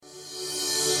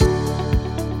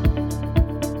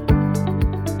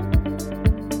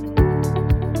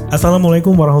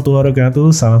Assalamualaikum warahmatullahi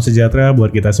wabarakatuh. Salam sejahtera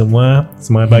buat kita semua.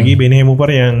 Semangat pagi BNI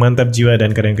Hi-Movers yang mantap jiwa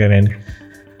dan keren-keren.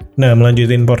 Nah,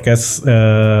 melanjutin podcast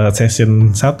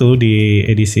session 1 di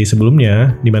edisi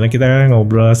sebelumnya, di mana kita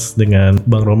ngobrol dengan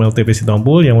Bang Romel TP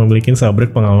Sitompul yang memiliki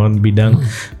sabrik pengalaman bidang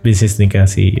bisnis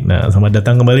sindikasi. Nah, selamat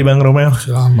datang kembali Bang Romel.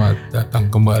 Selamat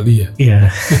datang kembali ya. Iya.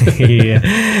 Iya.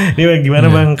 Ini gimana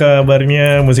Bang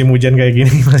kabarnya musim hujan kayak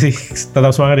gini? Masih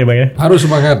tetap semangat ya Bang ya? Harus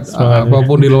semangat.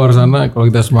 Apapun di luar sana, kalau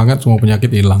kita semangat semua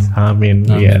penyakit hilang. Amin.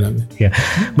 Iya. Ya.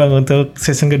 Bang, untuk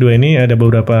session kedua ini ada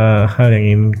beberapa hal yang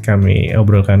ingin kami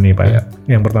obrolkan nih Pak. Ya.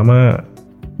 Yang pertama,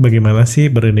 bagaimana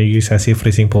sih bernegosiasi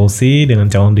freezing policy dengan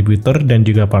calon debitur dan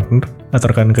juga partner atau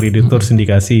rekan kreditur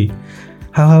sindikasi?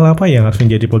 Hal-hal apa yang harus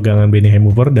menjadi pegangan BNI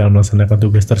Hi-Movers dalam melaksanakan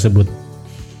tugas tersebut?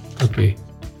 Oke.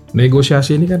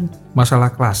 Negosiasi ini kan masalah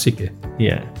klasik ya.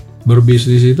 Iya.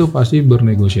 Berbisnis itu pasti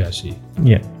bernegosiasi.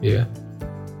 Iya. Ya.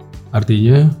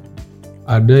 Artinya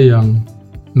ada yang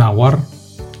nawar,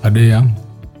 ada yang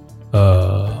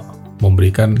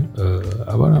memberikan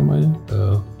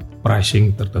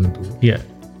pricing tertentu. Iya.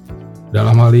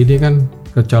 Dalam hal ini kan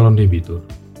ke calon debitur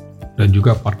dan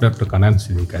juga partner rekanan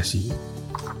sindikasi.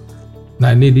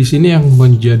 Nah, ini di sini yang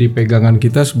menjadi pegangan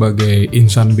kita sebagai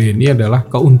insan BNI adalah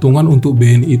keuntungan untuk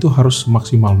BNI itu harus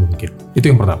semaksimal mungkin.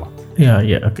 Itu yang pertama.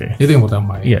 Iya, oke. Itu yang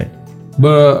pertama. Iya.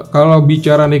 Kalau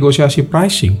bicara negosiasi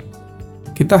pricing,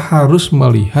 kita harus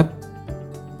melihat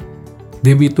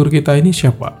debitur kita ini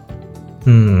siapa.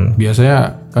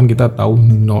 Biasanya kan kita tahu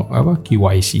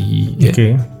KYC.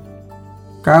 Oke.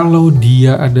 Kalau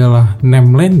dia adalah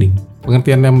name lending,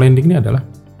 pengertian name lending ini adalah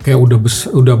kayak udah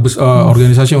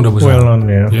organisasi yang udah besar, well known,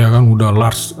 ya kan, udah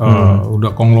large,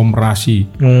 udah konglomerasi,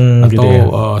 atau gitu ya.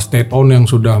 state owned yang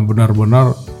sudah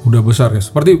benar-benar udah besar ya.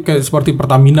 Seperti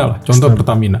Pertamina lah, contoh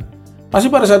Pertamina. Pasti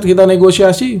pada saat kita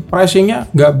negosiasi pricingnya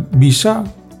nggak bisa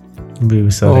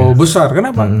besar.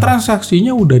 Kenapa?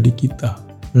 Transaksinya udah di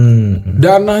kita.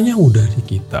 Dananya udah di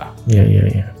kita.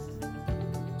 Iya.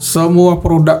 Semua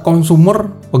produk konsumer,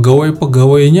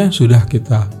 pegawai-pegawainya sudah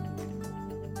kita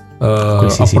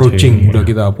approaching, udah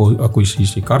kita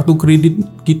akuisisi. Kartu kredit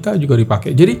kita juga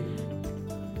dipakai. Jadi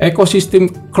ekosistem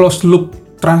closed loop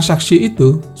transaksi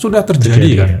itu sudah terjadi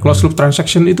kan? Ya. Closed loop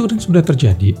transaction itu sudah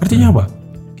terjadi. Artinya apa?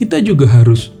 Kita juga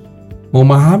harus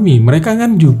memahami. Mereka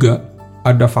kan juga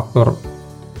ada faktor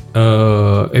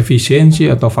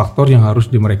efisiensi atau faktor yang harus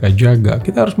mereka jaga.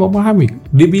 Kita harus memahami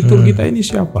debitur kita ini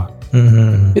siapa.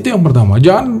 Itu yang pertama.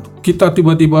 Jangan kita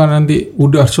tiba-tiba nanti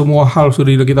udah semua hal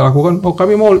sudah kita lakukan,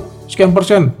 kami mau sekian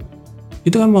persen.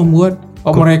 Itu kan membuat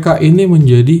mereka ini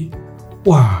menjadi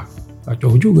wah,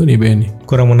 kacau juga nih BNI.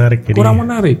 Kurang menarik.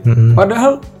 Menarik.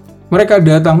 Padahal mereka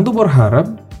datang tuh berharap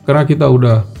karena kita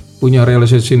udah punya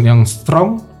relationship yang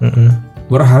strong,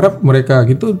 berharap mereka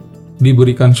gitu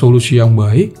diberikan solusi yang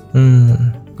baik.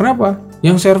 Kenapa?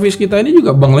 Yang servis kita ini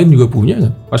juga bank lain juga punya kan?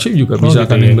 Pasti juga bisa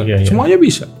kan? Iya. Semuanya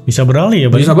bisa. Bisa beralih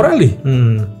ya, Bang? Bisa beralih.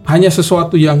 Hanya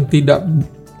sesuatu yang tidak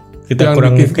kita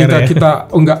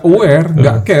nggak aware,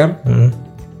 nggak care.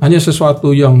 Hanya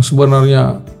sesuatu yang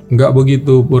sebenarnya nggak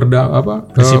begitu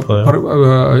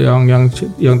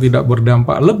yang tidak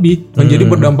berdampak lebih menjadi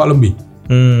berdampak lebih.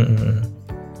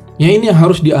 Ya, ini yang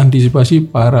harus diantisipasi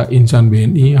para insan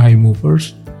BNI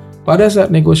Hi-Movers. Pada saat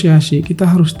negosiasi kita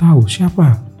harus tahu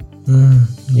siapa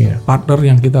partner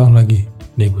yang kita lagi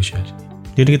negosiasi.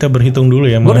 Jadi kita berhitung dulu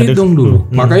ya. Berhitung dulu.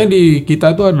 Makanya di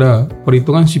kita itu ada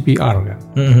perhitungan CPR kan.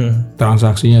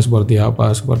 Transaksinya seperti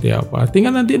apa.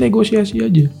 Tinggal nanti negosiasi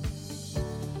aja.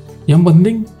 Yang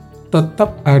penting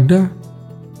tetap ada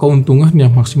keuntungan yang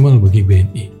maksimal bagi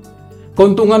BNI.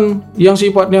 Keuntungan yang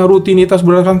sifatnya rutinitas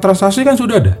berdasarkan transaksi kan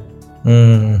sudah ada.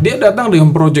 Dia datang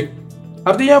dengan project.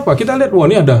 Artinya apa? Kita lihat,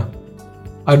 ini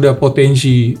ada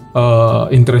potensi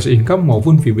interest income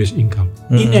maupun fee based income.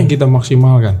 Ini yang kita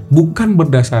maksimalkan, bukan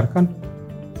berdasarkan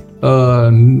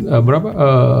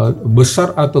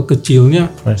besar atau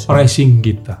kecilnya pricing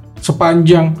kita.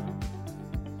 Sepanjang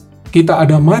kita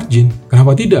ada margin,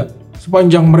 kenapa tidak?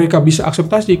 Sepanjang mereka bisa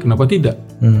akseptasi, kenapa tidak?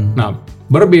 Nah,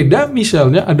 berbeda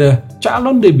misalnya ada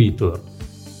calon debitur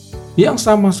yang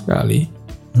sama sekali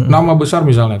nama besar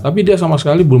misalnya, tapi dia sama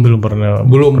sekali belum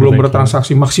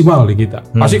bertransaksi maksimal di kita.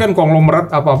 Pasti kan konglomerat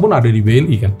apapun ada di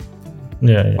BNI kan,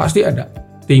 pasti ada.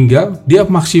 Tinggal dia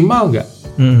maksimal nggak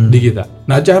di kita.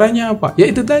 Nah, caranya apa?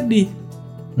 Ya itu tadi,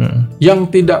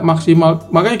 yang tidak maksimal.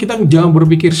 Makanya kita jangan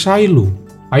berpikir silo.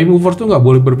 Hi-Movers tuh nggak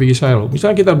boleh berpikir silo.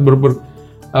 Misalnya kita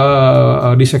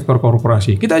di sektor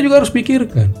korporasi, kita juga harus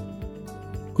pikirkan.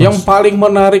 Yang paling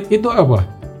menarik itu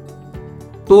apa?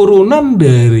 Turunan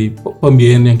dari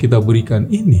pembiayaan yang kita berikan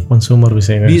ini konsumer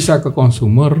bisa ke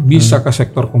konsumer, bisa ke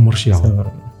sektor komersial.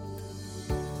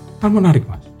 Kan menarik,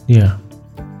 Mas. Iya.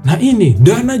 Nah ini,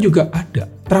 dana juga ada.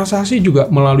 Transaksi juga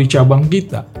melalui cabang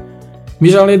kita.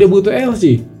 Misalnya dia butuh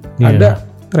LC, ada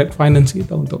trade finance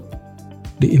kita untuk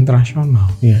di internasional.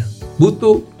 Iya.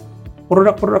 Butuh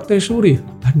produk-produk treasury,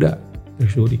 ada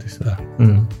treasury.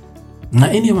 Nah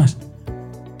ini, Mas,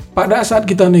 pada saat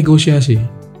kita negosiasi,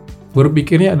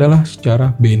 berpikirnya adalah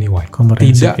secara BNI.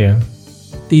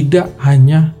 Tidak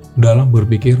hanya dalam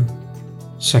berpikir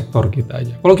sektor kita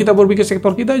aja. Kalau kita berpikir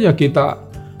sektor kita aja, kita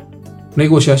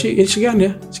negosiasi ini sekian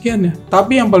ya.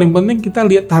 Tapi yang paling penting kita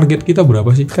lihat target kita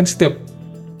berapa sih? Kan setiap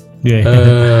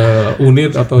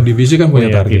unit atau divisi kan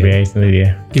punya target.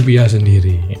 KPI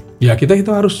sendiri. Ya kita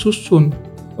harus susun.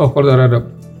 Oh kalau terhadap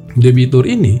debitur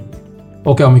ini,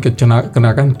 oke kami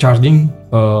kenakan charging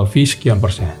fee sekian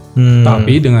persen.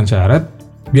 Tapi dengan syarat,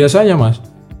 biasanya Mas,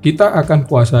 kita akan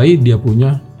kuasai dia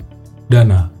punya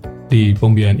dana di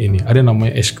pembiayaan ini. Ada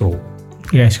namanya escrow.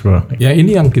 Ya, escrow. Ya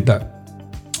ini yang kita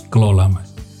kelola, Mas.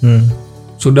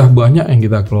 Sudah banyak yang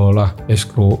kita kelola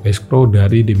escrow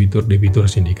dari debitur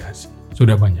sindikasi.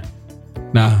 Sudah banyak.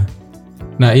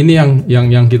 Nah ini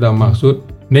yang kita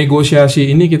maksud,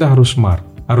 negosiasi ini kita harus smart,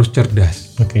 harus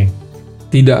cerdas. Oke.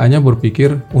 Tidak hanya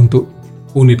berpikir untuk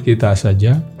unit kita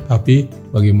saja, tapi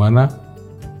bagaimana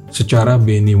secara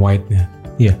BNI wide-nya.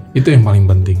 Iya. Itu yang paling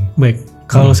penting. Baik.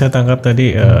 Kalau saya tangkap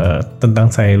tadi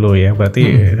tentang silo ya,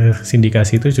 berarti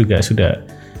sindikasi itu juga sudah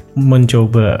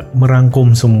mencoba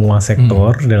merangkum semua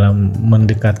sektor dalam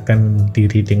mendekatkan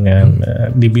diri dengan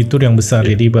debitur yang besar.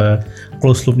 Jadi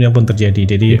close loop-nya pun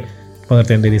terjadi. Jadi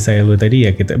pengertian dari silo tadi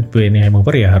ya, kita BNI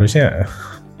Hi-Mover ya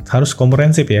harus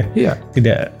komprehensif ya. Iya.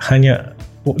 Tidak hanya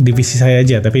divisi saya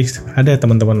aja, tapi ada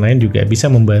teman-teman lain juga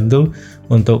bisa membantu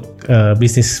untuk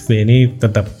bisnis BNI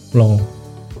tetap long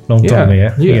term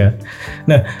ya. Iya.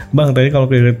 Nah, Bang, tadi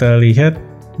kalau kita lihat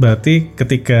berarti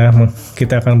ketika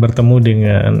kita akan bertemu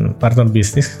dengan partner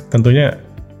bisnis, tentunya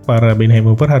para BNI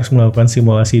Hi-Mover harus melakukan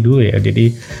simulasi dulu ya.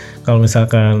 Jadi kalau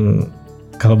misalkan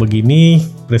kalau begini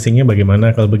pricingnya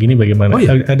bagaimana, kalau begini bagaimana,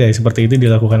 ada seperti itu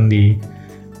dilakukan di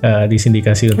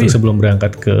sindikasi untuk sebelum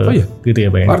berangkat ke gitu ya,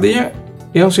 Bang. Artinya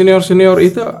yang senior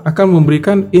itu akan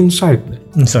memberikan insight,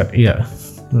 iya.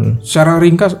 Secara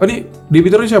ringkas, ini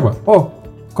debiturnya siapa? Oh,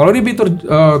 kalau debitur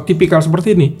tipikal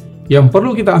seperti ini, yang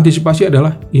perlu kita antisipasi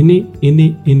adalah ini.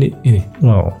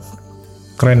 Wow,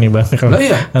 keren nih Bang.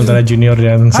 Antara junior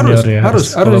dan senior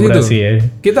harus itu. Ya.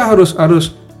 Kita harus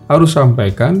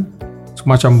sampaikan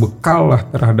semacam bekal lah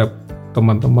terhadap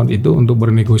teman-teman itu untuk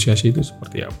bernegosiasi itu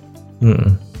seperti apa.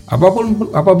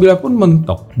 Apabila pun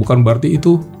mentok, bukan berarti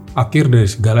itu akhir dari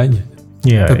segalanya.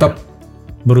 Tetap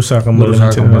berusaha kembali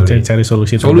cari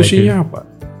solusi terbaik. Solusinya apa?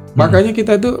 Makanya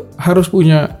kita itu harus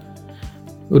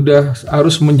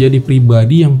harus menjadi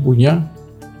pribadi yang punya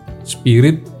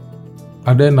spirit,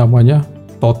 ada yang namanya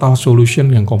total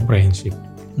solution yang komprehensif.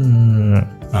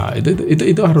 Nah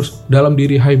itu harus dalam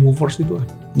diri Hi-Movers itu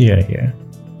ada. Iya.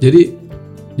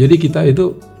 Jadi kita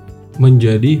itu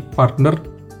menjadi partner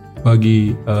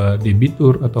bagi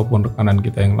debitur ataupun rekanan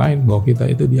kita yang lain, bahwa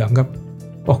kita itu dianggap,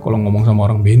 oh kalau ngomong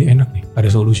sama orang BNI enak nih, ada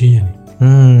solusinya nih.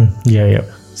 Iya.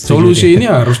 Solusi ini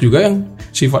harus juga yang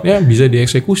sifatnya bisa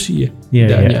dieksekusi ya.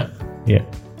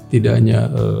 Tidak hanya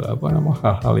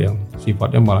hal-hal yang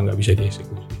sifatnya malah nggak bisa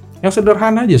dieksekusi. Yang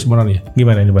sederhana aja sebenarnya.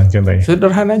 Gimana nih Bang contohnya?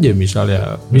 Sederhana aja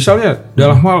misalnya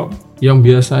dalam hal yang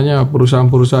biasanya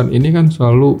perusahaan-perusahaan ini kan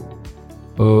selalu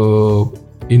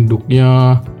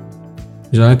induknya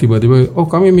misalnya tiba-tiba, oh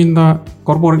kami minta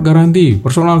corporate garanti,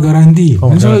 personal garanti.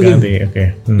 Misalnya garanti, oke.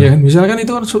 Ya, misalkan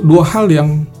itu kan dua hal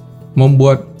yang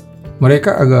membuat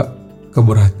mereka agak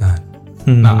keberatan.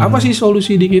 Nah, apa sih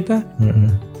solusi di kita?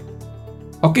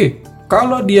 Oke,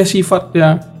 kalau dia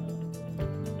sifatnya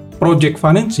project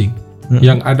financing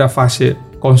yang ada fase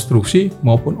konstruksi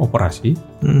maupun operasi,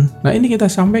 nah ini kita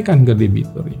sampaikan ke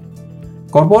debiturnya.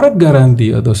 Corporate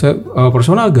garanti atau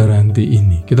personal garanti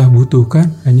ini kita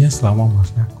butuhkan hanya selama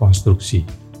masa konstruksi.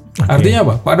 Artinya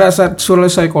apa? Pada saat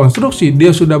selesai konstruksi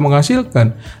dia sudah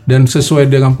menghasilkan dan sesuai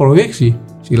dengan proyeksi,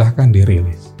 silahkan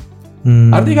dirilis.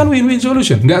 Artinya kan win-win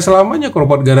solution. Nggak selamanya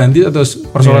corporate garanti atau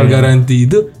personal garanti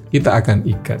itu kita akan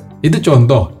ikat. Itu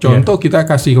contoh kita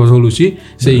kasih solusi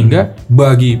sehingga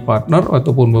bagi partner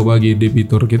ataupun bagi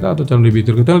debitur kita atau calon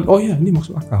debitur kita, oh ya ini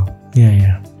masuk akal.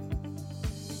 Iya.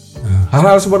 Nah,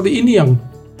 hal-hal seperti ini yang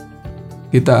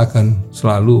kita akan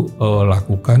selalu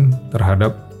lakukan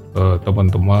terhadap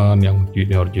teman-teman yang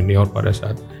junior pada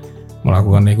saat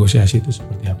melakukan negosiasi itu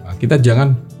seperti apa. Kita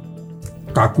jangan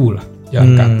kaku lah.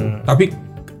 Jangan kaku. Tapi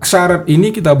syarat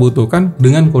ini kita butuhkan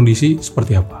dengan kondisi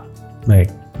seperti apa.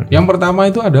 Baik. Yang pertama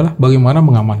itu adalah bagaimana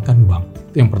mengamankan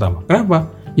bank. Itu yang pertama.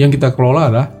 Kenapa? Yang kita kelola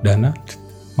adalah dana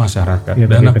masyarakat,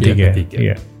 dana pihak ketiga.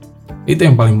 Iya. Itu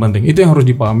yang paling penting. Itu yang harus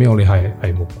dipahami oleh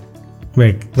Hi-Mover.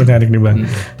 Baik, menarik nih Bang.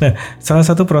 Nah, salah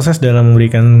satu proses dalam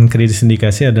memberikan kredit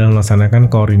sindikasi adalah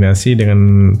melaksanakan koordinasi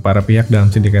dengan para pihak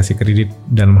dalam sindikasi kredit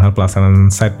dalam hal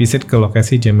pelaksanaan site visit ke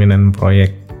lokasi jaminan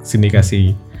proyek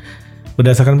sindikasi.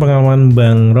 Berdasarkan pengalaman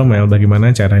Bang Romel,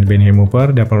 bagaimana cara BNI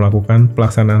Hi-Mover dapat melakukan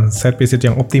pelaksanaan site visit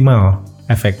yang optimal,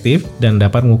 efektif, dan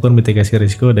dapat mengukur mitigasi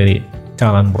risiko dari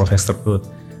jalan proses tersebut.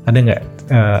 Ada nggak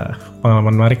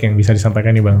pengalaman menarik yang bisa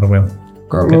disampaikan nih Bang Romel?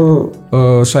 Kalau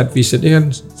site visit ini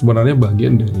kan sebenarnya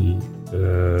bagian dari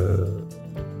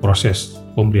proses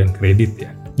pemberian kredit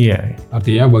ya. Iya.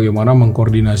 Artinya bagaimana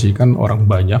mengkoordinasikan orang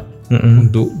banyak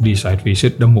untuk di site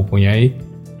visit dan mempunyai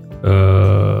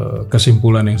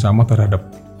kesimpulan yang sama terhadap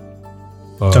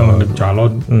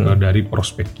calon dari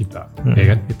prospek kita, ya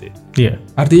kan gitu. Iya.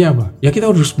 Artinya apa? Ya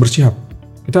kita harus bersiap.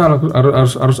 Kita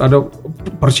harus ada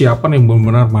persiapan yang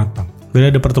benar-benar matang.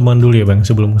 Berarti ada pertemuan dulu ya Bang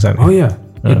sebelum kesana. Oh iya.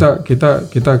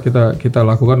 Kita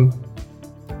lakukan,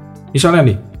 misalnya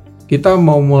nih, kita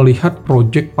mau melihat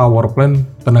project power plant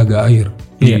tenaga air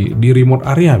di remote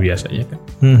area biasanya kan,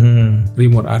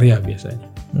 remote area biasanya,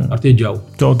 artinya jauh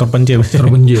terpencil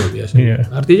biasanya.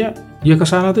 Artinya ya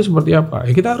kesana itu seperti apa?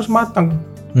 Ya kita harus matang,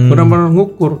 benar-benar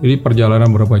ngukur, jadi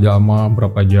perjalanan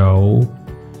berapa jauh,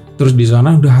 terus di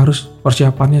sana udah harus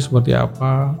persiapannya seperti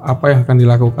apa yang akan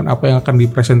dilakukan, apa yang akan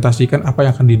dipresentasikan, apa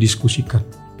yang akan didiskusikan.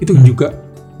 Itu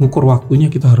juga ngukur waktunya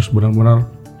kita harus benar-benar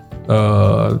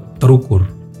terukur,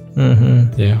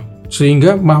 ya,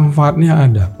 sehingga manfaatnya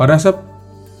ada. Pada saat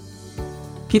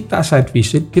kita site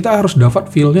visit, kita harus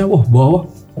dapat feel-nya, bahwa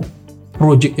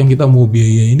project yang kita mau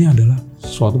biaya ini adalah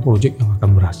suatu project yang akan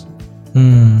berhasil.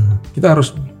 Kita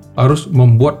harus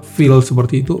membuat feel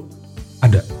seperti itu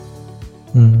ada.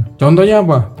 Contohnya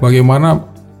apa? Bagaimana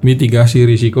mitigasi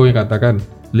risiko yang katakan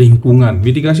lingkungan.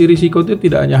 Mitigasi risiko itu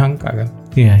tidak hanya angka kan.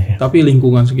 Iya. Tapi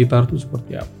lingkungan sekitar itu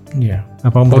seperti apa? Iya.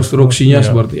 Konstruksinya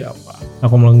seperti apa?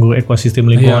 Apa mengganggu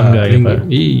ekosistem lingkungan nggak ya Pak?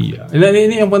 Iya.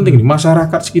 Ini yang penting nih.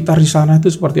 Masyarakat sekitar di sana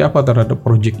itu seperti apa terhadap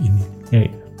proyek ini?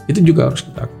 Iya. Itu juga harus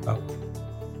kita tahu.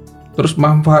 Terus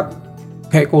manfaat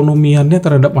keekonomiannya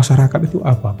terhadap masyarakat itu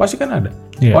apa? Pasti kan ada.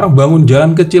 Iya. Orang bangun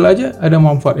jalan kecil aja ada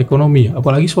manfaat ekonomi.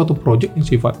 Apalagi suatu proyek yang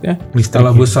sifatnya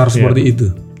skala besar seperti itu.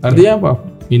 Artinya apa?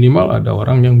 Minimal ada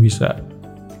orang yang bisa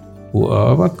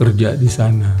kerja di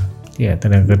sana. Ya,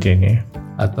 tenaga kerjanya.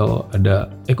 Atau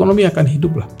ada ekonomi akan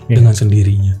hidup lah dengan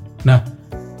sendirinya. Nah,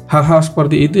 hal-hal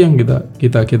seperti itu yang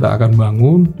kita akan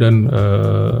bangun dan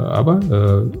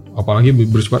apalagi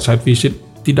bersifat site visit,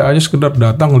 tidak hanya sekedar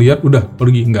datang lihat udah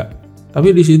pergi, enggak.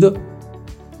 Tapi di situ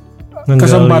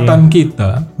kesempatan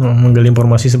kita menggali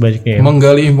informasi sebaiknya.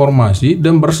 Menggali informasi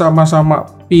dan bersama-sama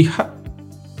pihak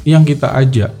yang kita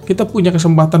ajak, kita punya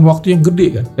kesempatan waktu yang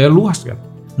gede kan, luas kan.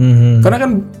 Karena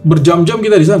kan berjam-jam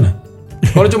kita di sana.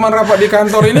 Kalau cuma rapat di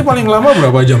kantor ini paling lama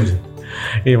berapa jam sih?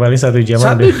 Iya paling 1 jam.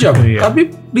 1 jam. Tapi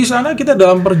di sana kita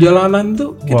dalam perjalanan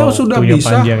tuh kita sudah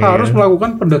bisa harus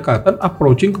melakukan pendekatan,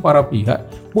 approaching ke para pihak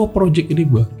bahwa proyek ini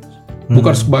bagus.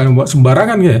 Bukan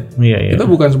sembarangan ya. Kita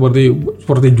bukan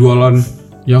seperti jualan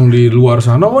yang di luar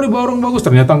sana. Oh ini barang bagus,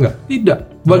 ternyata enggak.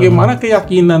 Tidak. Bagaimana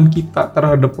keyakinan kita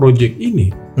terhadap proyek ini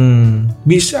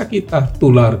bisa kita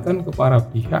tularkan ke para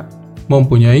pihak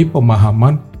mempunyai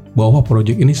pemahaman bahwa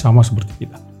proyek ini sama seperti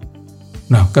kita.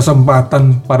 Nah,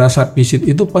 kesempatan pada saat visit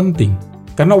itu penting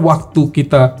karena waktu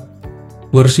kita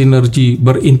bersinergi,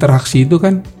 berinteraksi itu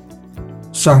kan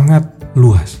sangat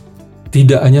luas.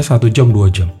 Tidak hanya 1 jam,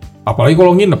 2 jam. Apalagi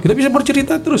kalau nginep, kita bisa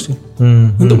bercerita terus ya,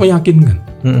 untuk meyakinkan.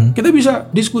 Kita bisa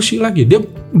diskusi lagi.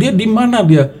 Dia di mana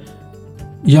dia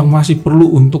yang masih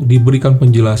perlu untuk diberikan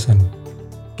penjelasan.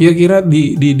 Kira-kira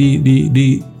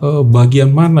di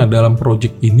bagian mana dalam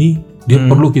proyek ini dia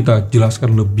perlu kita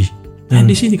jelaskan lebih. Nah,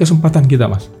 di sini kesempatan kita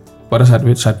Mas pada saat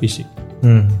visit.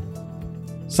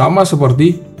 Sama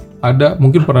seperti ada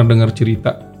mungkin pernah dengar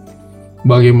cerita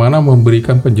bagaimana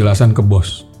memberikan penjelasan ke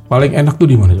bos. Paling enak tuh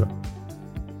di mana coba?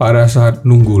 Pada saat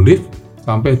nunggu lift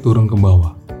sampai turun ke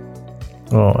bawah.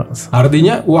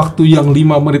 Artinya waktu yang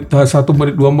 5 menit, 1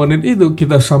 menit, 2 menit itu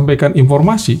kita sampaikan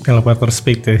informasi. Elevator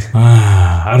speak tuh.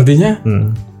 Artinya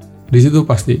di situ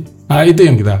pasti. Nah itu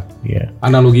yang kita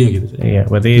analoginya gitu. Iya,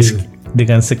 berarti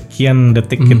dengan sekian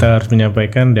detik kita harus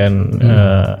menyampaikan dan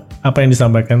apa yang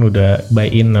disampaikan udah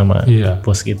buy-in nama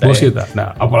bos kita.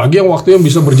 Nah, apalagi yang waktu yang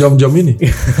bisa berjam-jam ini.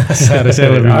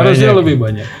 Harusnya lebih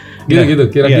banyak. Gitu,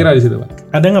 kira-kira di situ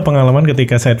Pak. Ada nggak pengalaman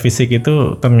ketika site visit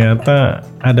itu ternyata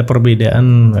ada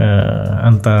perbedaan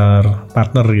antar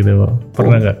partner gitu?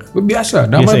 Pernah nggak? Biasa,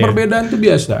 namanya perbedaan itu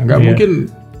biasa. Nggak mungkin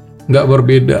nggak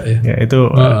berbeda ya.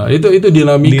 Itu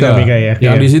dinamika. Ya.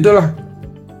 Yang disitulah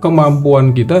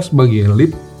kemampuan kita sebagai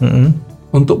lead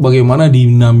untuk bagaimana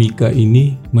dinamika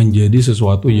ini menjadi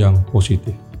sesuatu yang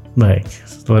positif. Baik,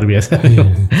 luar biasa.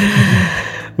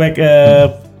 Baik,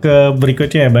 ke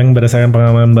berikutnya ya Bang, berdasarkan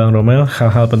pengalaman Bang Romel,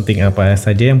 hal-hal penting apa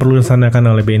saja yang perlu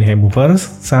dilaksanakan oleh BNI Hi-Movers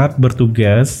saat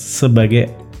bertugas sebagai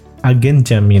agen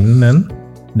jaminan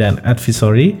dan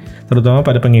advisory, terutama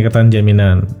pada pengikatan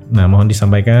jaminan. Nah, mohon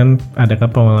disampaikan, adakah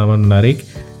pengalaman menarik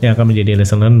yang akan menjadi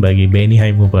lesson learned bagi BNI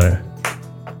Hi-Mover?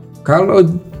 Kalau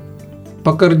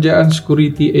pekerjaan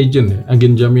security agent,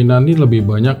 agen jaminan ini lebih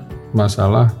banyak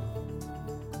masalah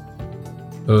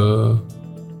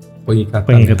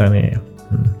pengikatannya ya.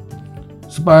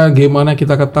 Sebagaimana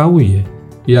kita ketahui ya,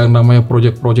 yang namanya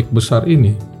proyek-proyek besar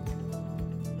ini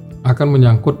akan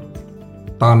menyangkut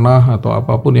tanah atau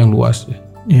apapun yang luas ya.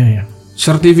 Iya.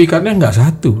 Sertifikatnya nggak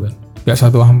satu kan, nggak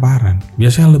satu hamparan,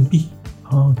 biasanya lebih.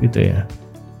 Oh gitu ya.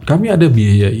 Kami ada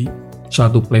biayai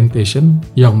satu plantation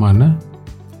yang mana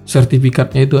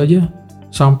sertifikatnya itu aja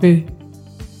sampai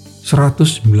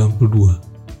 192.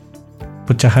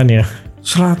 Pecahan ya.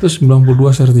 192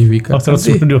 sertifikat. Oh,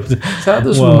 192.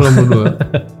 192. Wow.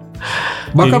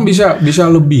 Bahkan bisa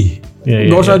lebih.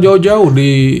 Nggak usah jauh-jauh,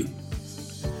 di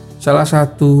salah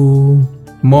satu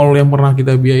mall yang pernah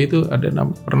kita biayai itu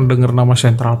pernah dengar nama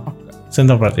Central Park.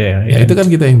 Central Park ya. Itu kan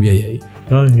kita yang biayai.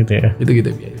 Oh gitu ya. Itu kita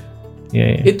biayai.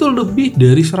 Ya. Itu lebih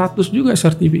dari 100 juga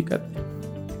sertifikat.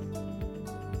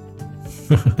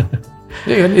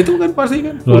 Ya kan, itu kan pasti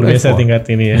kan luar biasa tingkat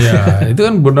ini ya. Ya, itu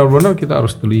kan benar-benar kita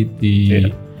harus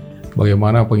teliti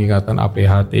bagaimana pengingatan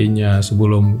APHT-nya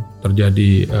sebelum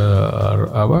terjadi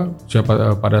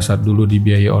pada saat dulu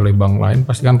dibiayai oleh bank lain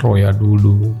pasti kan Roya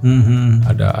dulu,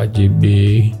 ada AJB,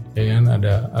 ya kan,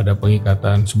 ada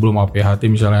pengikatan sebelum APHT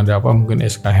misalnya ada apa mungkin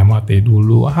SKHMAT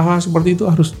dulu, hal seperti itu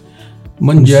harus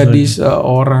menjadi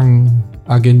seorang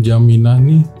agen jaminan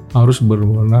nih harus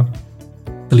benar-benar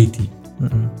teliti.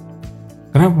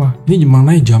 Kenapa? Ini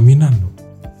mengenai jaminan loh.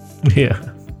 Iya.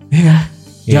 Iya.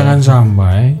 Jangan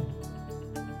sampai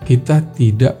kita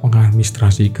tidak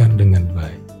mengadministrasikan dengan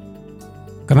baik.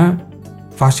 Karena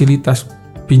fasilitas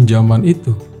pinjaman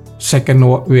itu second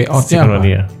way out-nya apa?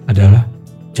 Adalah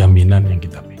jaminan yang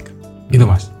kita pegang. Itu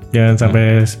Mas. Jangan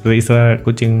sampai seperti istilah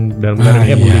kucing dalam karung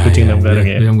ya, beli kucing dalam karung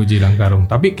ya. Yang kucing dalam karung.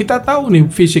 Tapi kita tahu nih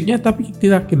fisiknya, tapi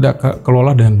kita tidak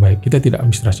kelola dengan baik. Kita tidak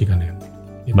administrasikan dengan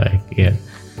baik. Iya.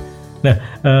 Nah,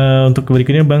 untuk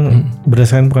berikutnya Bang,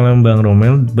 berdasarkan pengalaman Bang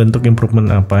Romel, bentuk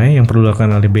improvement apa yang perlu dilakukan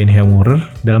oleh BNI Hi-Mover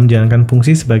dalam menjalankan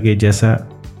fungsi sebagai jasa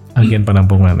agen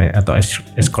penampungan atau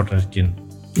escrow agent?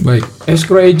 Baik,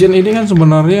 escrow agent ini kan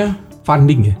sebenarnya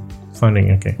funding ya.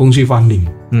 Funding, oke. Fungsi funding.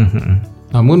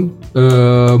 Namun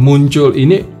muncul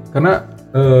ini karena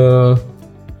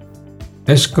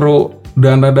escrow,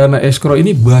 dana-dana escrow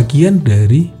ini bagian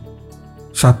dari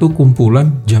satu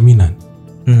kumpulan jaminan.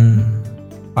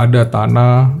 Ada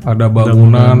tanah, ada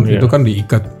bangunan itu kan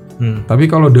diikat. Tapi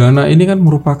kalau dana ini kan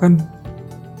merupakan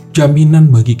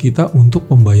jaminan bagi kita untuk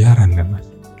pembayaran kan Mas.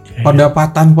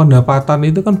 Pendapatan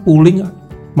itu kan pooling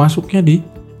masuknya di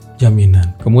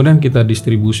jaminan. Kemudian kita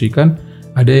distribusikan,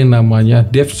 ada yang namanya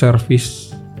debt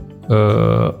service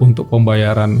untuk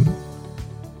pembayaran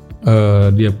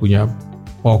dia punya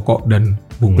pokok dan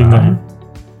bunga.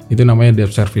 Itu namanya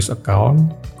debt service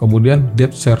account. Kemudian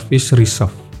debt service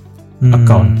reserve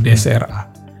account, DSRA.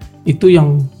 Itu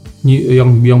yang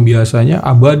biasanya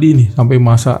abadi nih sampai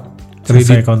masa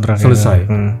kredit selesai.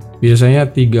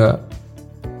 Biasanya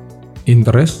 3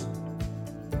 interest,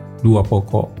 2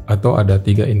 pokok, atau ada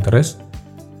 3 interest,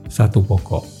 1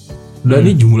 pokok. Dan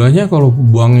ini jumlahnya kalau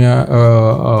banknya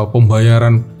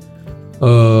pembayaran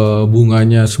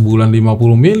bunganya sebulan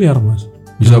 50 miliar Mas.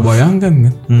 Bisa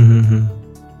bayangkan kan?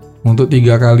 Untuk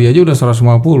 3 kali aja udah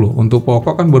 150. Untuk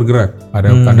pokok kan bergerak.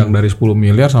 Ada kadang dari 10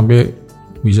 miliar sampai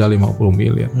bisa 50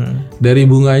 miliar. Dari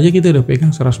bunga aja kita udah pegang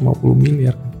 150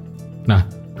 miliar. Nah,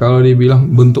 kalau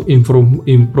dibilang bentuk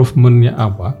improvementnya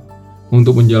apa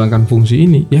untuk menjalankan fungsi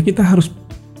ini, ya kita harus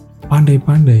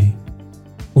pandai-pandai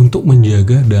untuk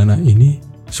menjaga dana ini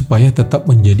supaya tetap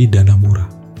menjadi dana murah.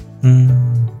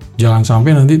 Jangan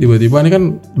sampai nanti tiba-tiba ini kan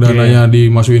dananya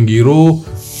dimasukin giro,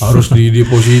 harus di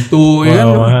deposito, ya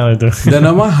kan? Mahal itu.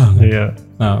 Dana mahal.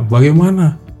 Nah,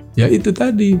 bagaimana? Ya itu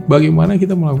tadi, bagaimana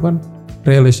kita melakukan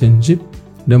relationship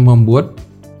dan membuat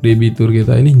debitur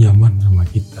kita ini nyaman sama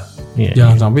kita.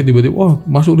 Jangan sampai tiba-tiba,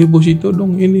 masuk deposito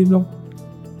dong, ini dong.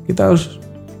 Kita harus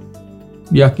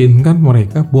yakinkan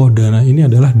mereka bahwa dana ini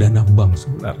adalah dana bank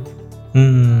sebenarnya.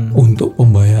 Untuk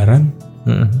pembayaran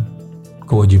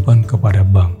kewajiban kepada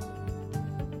bank.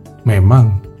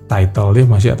 Memang title-nya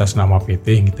masih atas nama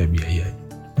PT yang kita biayai.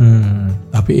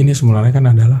 Tapi ini sebenarnya kan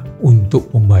adalah untuk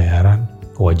pembayaran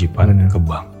kewajiban ke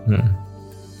bank.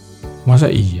 Masa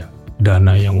iya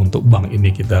dana yang untuk bank ini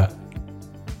kita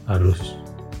harus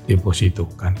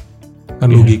depositokan? Kan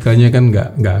logikanya kan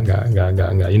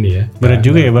nggak ini ya. Berat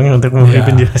juga ya Bang untuk memberi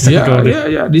penjelasan.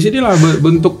 Ya. Di sinilah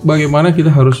bentuk bagaimana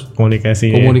kita harus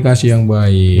komunikasi yang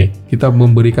baik. Kita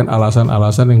memberikan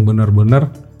alasan-alasan yang benar-benar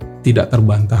tidak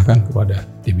terbantahkan kepada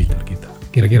debitur kita.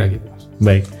 Kira-kira gitu.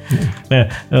 Baik. Nah,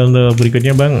 untuk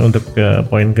berikutnya Bang, untuk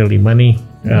poin kelima nih,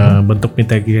 bentuk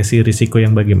mitigasi risiko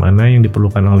yang bagaimana yang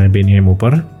diperlukan oleh BNI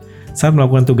Hi-Mover saat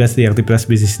melakukan tugas di aktivitas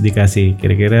bisnis sindikasi.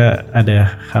 Kira-kira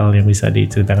ada hal yang bisa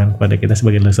diceritakan kepada kita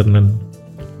sebagai listener?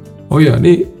 Oh ya,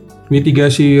 ini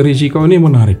mitigasi risiko ini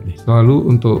menarik nih.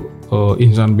 Selalu untuk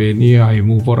insan BNI,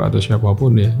 Hi-Mover atau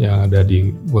siapapun ya yang ada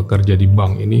bekerja di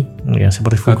bank ini. Ya,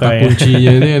 seperti VUCA kata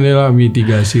kuncinya ini adalah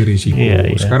mitigasi risiko.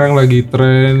 Sekarang lagi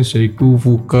tren Seiku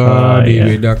VUCA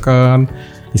dibedakan.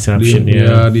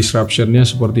 Disruptionnya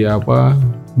seperti apa?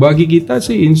 Bagi kita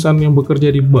sih insan yang bekerja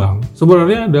di bank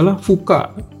sebenarnya adalah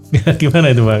VUCA.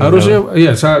 Gimana itu Bang? Harusnya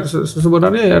ya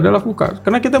sebenarnya adalah VUCA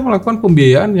karena kita melakukan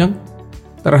pembiayaan yang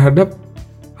terhadap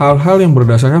hal-hal yang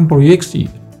berdasarkan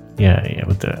proyeksi. Ya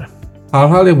betul.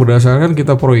 Hal-hal yang berdasarkan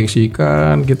kita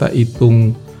proyeksikan, kita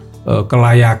hitung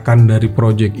kelayakan dari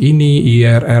proyek ini,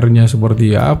 IRR-nya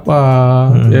seperti apa,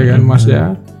 ya kan Mas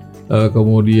ya.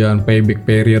 Kemudian payback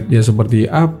periodnya seperti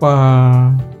apa,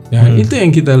 ya itu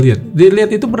yang kita lihat.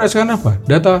 Dilihat itu berdasarkan apa?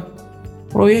 Data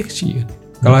proyeksi.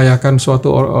 Kelayakan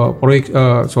suatu proyek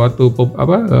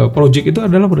itu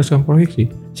adalah berdasarkan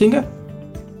proyeksi. Sehingga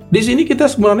di sini kita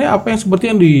sebenarnya apa yang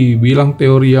seperti yang dibilang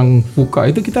teori yang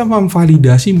VUCA itu kita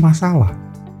memvalidasi masalah.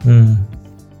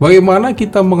 Bagaimana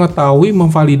kita mengetahui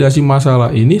memvalidasi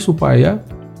masalah ini supaya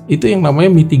itu yang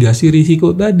namanya mitigasi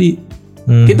risiko tadi.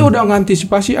 Kita udah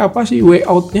mengantisipasi apa sih way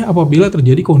out-nya apabila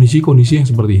terjadi kondisi-kondisi yang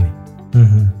seperti ini.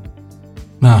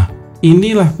 Nah,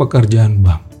 inilah pekerjaan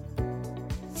bank.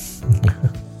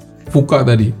 VUCA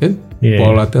tadi kan,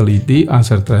 volatility,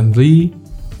 uncertainty,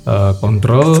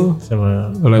 control,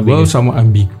 label sama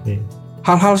ambigu.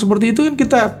 Hal-hal seperti itu kan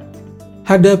kita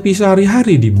hadapi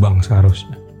sehari-hari di bank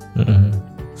seharusnya.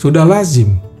 Sudah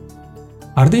lazim.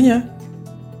 Artinya,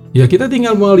 ya kita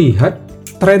tinggal melihat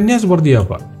trennya seperti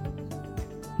apa.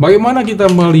 Bagaimana kita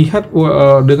melihat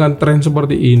dengan tren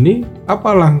seperti ini, apa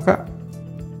langkah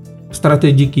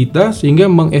strategi kita sehingga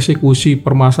mengeksekusi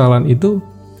permasalahan itu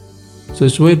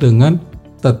sesuai dengan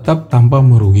tetap tanpa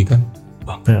merugikan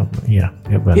bank.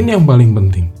 Ini yang paling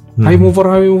penting.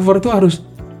 Hi-Mover itu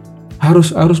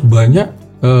harus banyak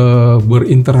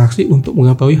berinteraksi untuk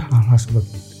mengetahui hal-hal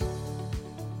seperti itu.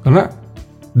 Karena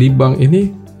di bank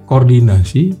ini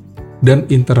koordinasi dan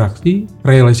interaksi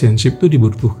relationship itu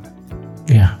dibutuhkan.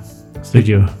 Ya,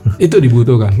 setuju. Itu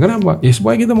dibutuhkan. Kenapa? Ya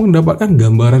supaya kita mendapatkan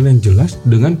gambaran yang jelas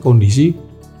dengan kondisi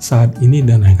saat ini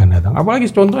dan yang akan datang.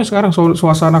 Apalagi contohnya sekarang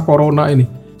suasana corona ini.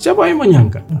 Siapa yang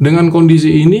menyangka dengan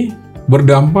kondisi ini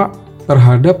berdampak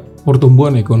terhadap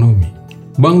pertumbuhan ekonomi?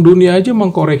 Bank Dunia aja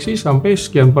mengkoreksi sampai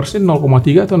sekian persen,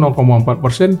 0,3 atau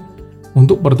 0,4%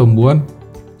 untuk pertumbuhan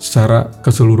secara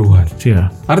keseluruhan.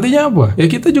 Artinya apa? Ya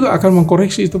kita juga akan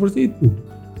mengkoreksi seperti itu.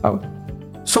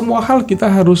 Semua hal kita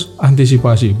harus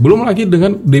antisipasi. Belum lagi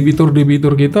dengan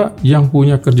debitur-debitur kita yang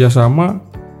punya kerjasama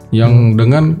yang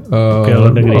dengan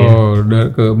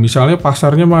misalnya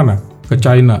pasarnya mana? Ke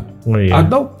China.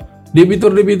 Atau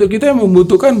debitur-debitur kita yang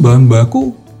membutuhkan bahan baku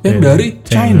yang dari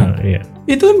China.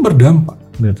 Itu kan berdampak.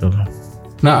 Betul.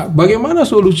 Nah, bagaimana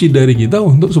solusi dari kita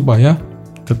untuk supaya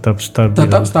tetap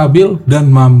stabil dan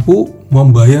mampu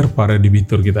membayar para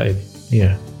debitur kita ini?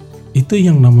 Itu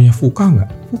yang namanya VUCA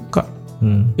nggak? VUCA.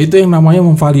 Itu yang namanya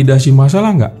memvalidasi masalah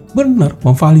nggak? Benar,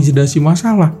 memvalidasi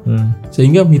masalah.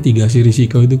 Sehingga mitigasi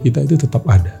risiko itu kita itu tetap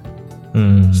ada.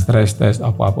 Stress test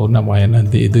apa-apa namanya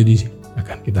nanti itu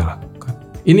akan kita lakukan.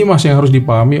 Ini Mas yang harus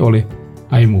dipahami oleh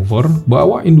Hi-Mover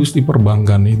bahwa industri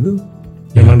perbankan itu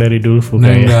memang dari dulu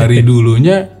dari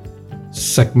dulunya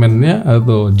segmennya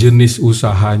atau jenis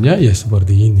usahanya ya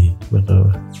seperti ini.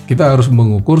 Betul. Kita harus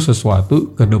mengukur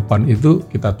sesuatu ke depan itu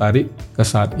kita tarik ke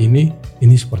saat ini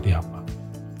seperti apa.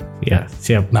 Ya,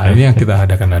 siap. Nah, ini yang kita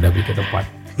akan hadapi ke depan.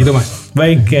 Itu Mas.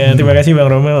 Baik, terima kasih Bang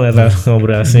Romel atas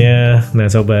ngobrolnya. Nah,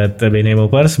 Sobat BNI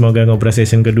Hi-Movers, semoga ngobrol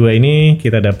session kedua ini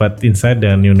kita dapat insight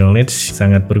dan new knowledge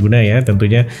sangat berguna ya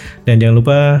tentunya. Dan jangan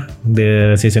lupa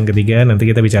di session ketiga nanti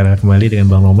kita bicara kembali dengan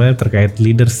Bang Romel terkait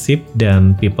leadership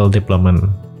dan people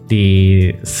development di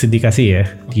sindikasi ya,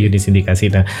 di unit sindikasi.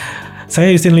 Nah,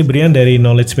 saya Justin Librian dari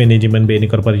Knowledge Management BNI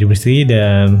Corporate University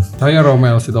dan saya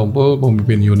Romel Sitompul,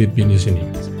 pemimpin unit bisnis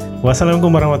sindikasi.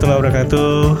 Wassalamualaikum warahmatullahi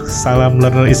wabarakatuh. Salam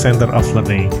Learner is Center of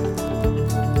Learning.